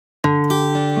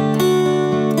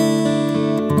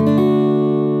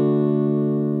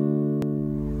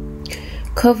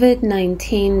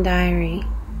Covid-19 diary.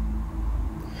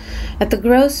 At the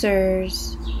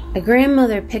grocer's, a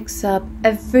grandmother picks up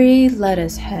every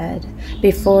lettuce head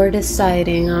before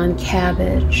deciding on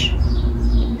cabbage.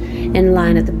 In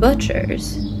line at the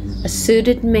butcher's, a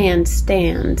suited man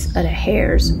stands at a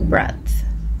hair's breadth.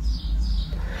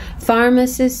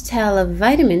 Pharmacists tell a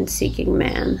vitamin-seeking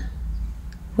man,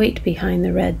 wait behind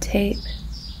the red tape.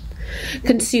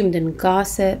 Consumed in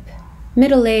gossip,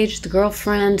 middle-aged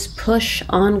girlfriends push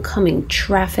oncoming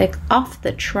traffic off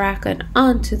the track and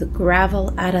onto the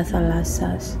gravel at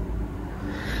Athalasas.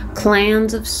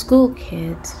 Clans of school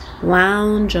kids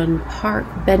lounge on park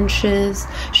benches,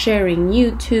 sharing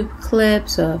YouTube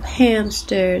clips of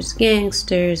hamsters,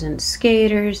 gangsters, and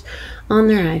skaters on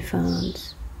their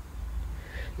iPhones.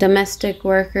 Domestic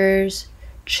workers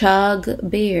chug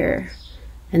beer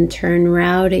and turn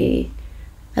rowdy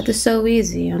at the So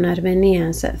Easy on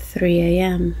Armenias at 3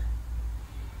 a.m.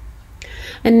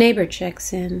 A neighbor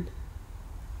checks in.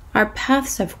 Our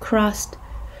paths have crossed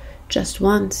just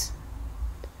once.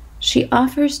 She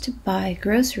offers to buy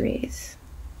groceries.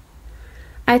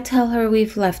 I tell her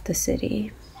we've left the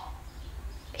city.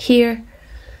 Here,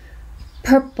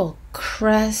 purple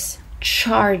cress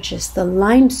charges the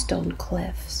limestone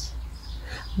cliffs.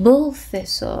 Bull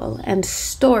thistle and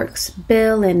stork's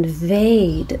bill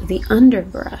invade the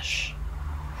underbrush.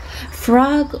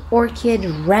 Frog orchid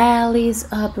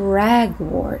rallies up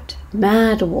ragwort,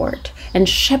 madwort, and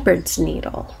shepherd's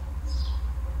needle.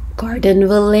 Garden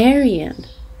valerian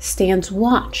stands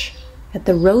watch at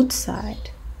the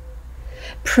roadside.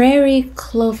 Prairie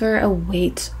clover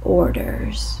awaits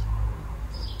orders.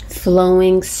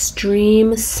 Flowing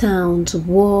stream sounds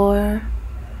war.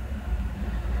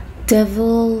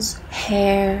 Devil's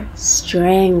hair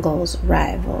strangles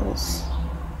rivals,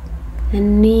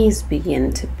 and knees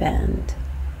begin to bend,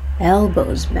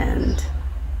 elbows bend,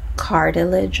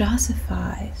 cartilage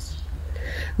ossifies,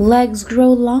 legs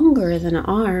grow longer than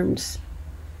arms,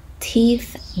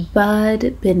 teeth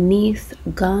bud beneath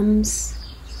gums,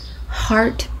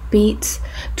 heart beats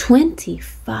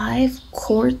 25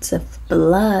 quarts of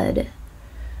blood.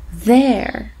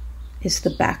 There is the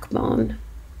backbone.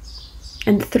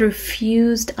 And through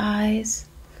fused eyes,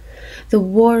 the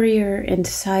warrior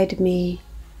inside me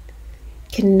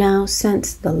can now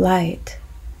sense the light.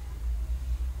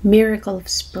 Miracle of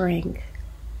spring,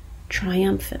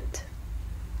 triumphant.